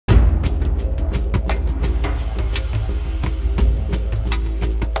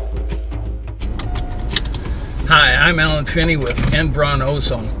I'm Alan Finney with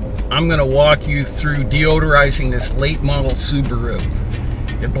EnvronOzone. I'm going to walk you through deodorizing this late model Subaru.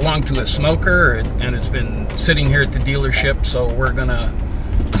 It belonged to a smoker and it's been sitting here at the dealership, so we're going to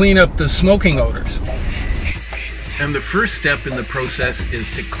clean up the smoking odors. And the first step in the process is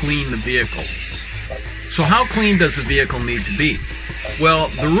to clean the vehicle. So how clean does the vehicle need to be? Well,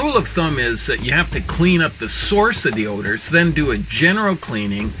 the rule of thumb is that you have to clean up the source of the odors, then do a general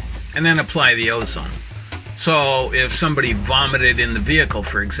cleaning, and then apply the ozone. So if somebody vomited in the vehicle,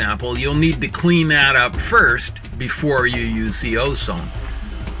 for example, you'll need to clean that up first before you use the ozone.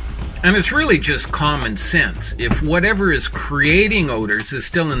 And it's really just common sense. If whatever is creating odors is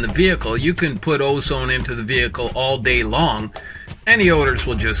still in the vehicle, you can put ozone into the vehicle all day long and the odors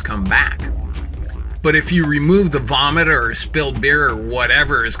will just come back. But if you remove the vomit or spilled beer or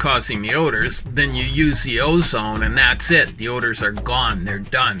whatever is causing the odors, then you use the ozone and that's it. The odors are gone. They're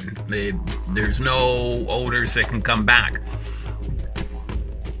done. There's no odors that can come back.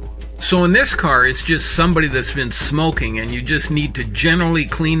 So in this car, it's just somebody that's been smoking and you just need to generally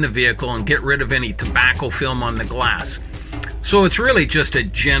clean the vehicle and get rid of any tobacco film on the glass. So it's really just a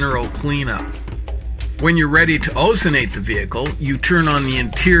general cleanup. When you're ready to ozonate the vehicle, you turn on the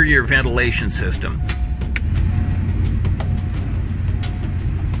interior ventilation system.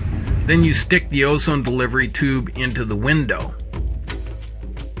 Then you stick the ozone delivery tube into the window.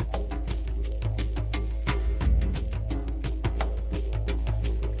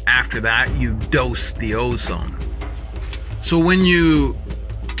 After that, you dose the ozone. So when you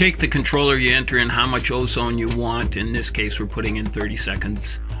take the controller, you enter in how much ozone you want. In this case, we're putting in 30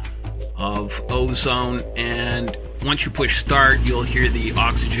 seconds of ozone, and once you push start, you'll hear the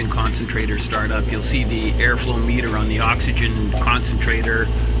oxygen concentrator start up. You'll see the airflow meter on the oxygen concentrator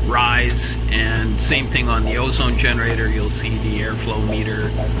rise, and same thing on the ozone generator. You'll see the airflow meter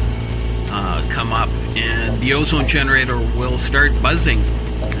come up, and the ozone generator will start buzzing,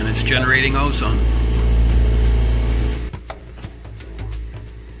 and it's generating ozone.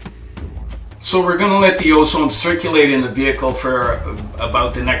 So we're going to let the ozone circulate in the vehicle for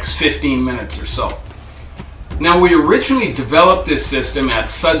about the next 15 minutes or so. Now, we originally developed this system at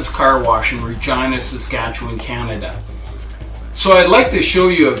Suds Car Wash in Regina, Saskatchewan, Canada. So I'd like to show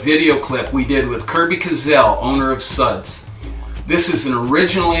you a video clip we did with Kirby Cazell, owner of Suds. This is an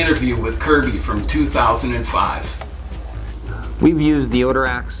original interview with Kirby from 2005. We've used the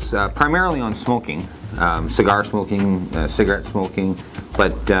Odors primarily on smoking, cigar smoking, cigarette smoking,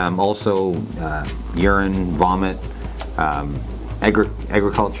 but also urine, vomit,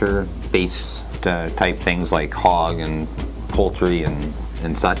 agriculture-based type things like hog and poultry and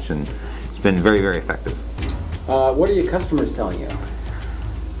such, and it's been very, very effective. What are your customers telling you?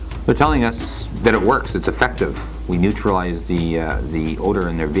 They're telling us that it works, it's effective. We neutralize the odor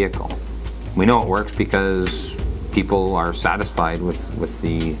in their vehicle. We know it works because people are satisfied with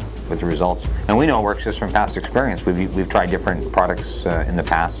the results, and we know it works just from past experience. We've tried different products in the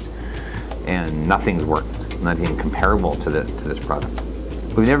past, and nothing's worked, nothing comparable to this product.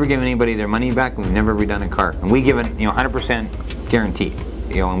 We've never given anybody their money back, and we've never redone a car, and we give it 100% guarantee.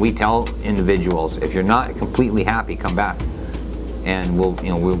 And we tell individuals, if you're not completely happy, come back, and we'll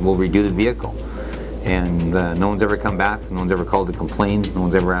redo the vehicle. And no one's ever come back, no one's ever called to complain, no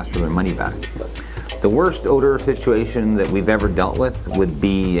one's ever asked for their money back. The worst odor situation that we've ever dealt with would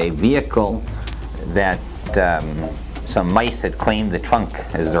be a vehicle that some mice had claimed the trunk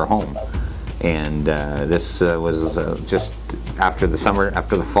as their home. And this was just after the summer,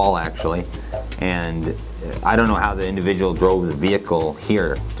 after the fall actually. And I don't know how the individual drove the vehicle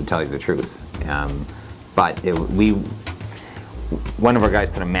here, to tell you the truth. But one of our guys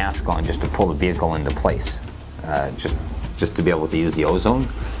put a mask on just to pull the vehicle into place, just to be able to use the ozone.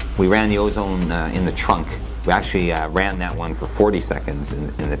 We ran the ozone in the trunk. We actually ran that one for 40 seconds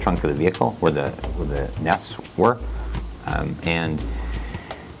in the trunk of the vehicle where the nests were, and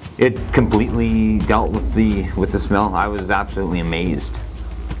it completely dealt with the smell. I was absolutely amazed.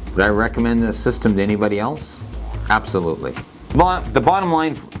 Would I recommend this system to anybody else? Absolutely. Well, the bottom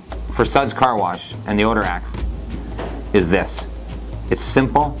line for Suds Car Wash and the Odors is this: it's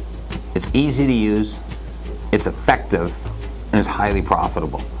simple, it's easy to use, it's effective, and it's highly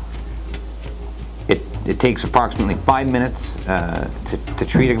profitable. It takes approximately 5 minutes to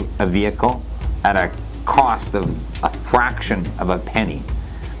treat a vehicle at a cost of a fraction of a penny,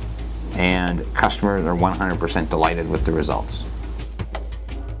 and customers are 100% delighted with the results.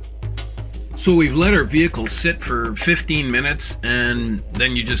 So we've let our vehicle sit for 15 minutes, and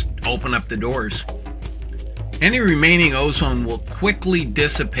then you just open up the doors. Any remaining ozone will quickly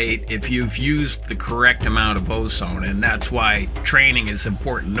dissipate if you've used the correct amount of ozone, and that's why training is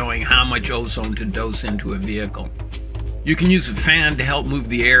important, knowing how much ozone to dose into a vehicle. You can use a fan to help move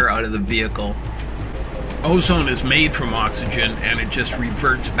the air out of the vehicle. Ozone is made from oxygen and it just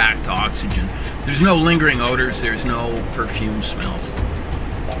reverts back to oxygen. There's no lingering odors, there's no perfume smells.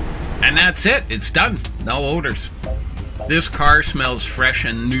 And that's it, it's done. No odors. This car smells fresh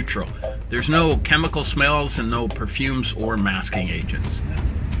and neutral. There's no chemical smells and no perfumes or masking agents.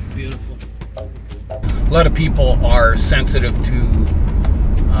 Beautiful. A lot of people are sensitive to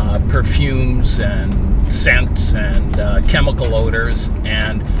perfumes and scents and chemical odors,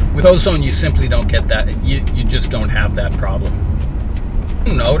 and with Ozone you simply don't get that. You just don't have that problem.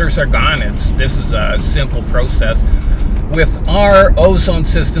 Odors are gone. This is a simple process. With our ozone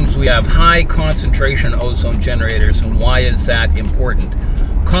systems, we have high concentration ozone generators. And why is that important?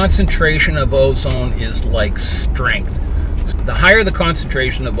 Concentration of ozone is like strength. The higher the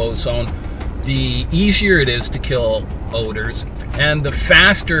concentration of ozone, the easier it is to kill odors and the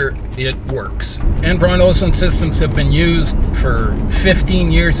faster it works. EnvronOzone systems have been used for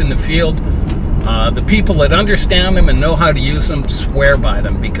 15 years in the field. The people that understand them and know how to use them swear by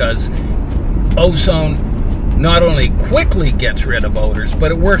them, because ozone not only quickly gets rid of odors,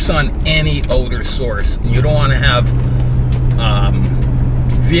 but it works on any odor source. You don't want to have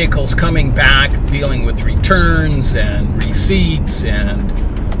vehicles coming back dealing with returns and receipts and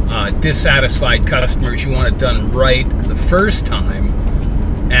dissatisfied customers. You want it done right the first time,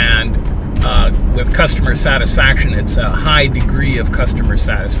 and with customer satisfaction, it's a high degree of customer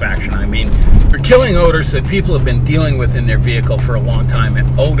satisfaction. I mean, you're killing odors that people have been dealing with in their vehicle for a long time,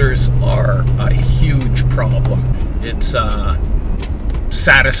 and odors are a huge problem. It's a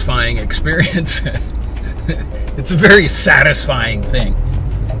satisfying experience. It's a very satisfying thing.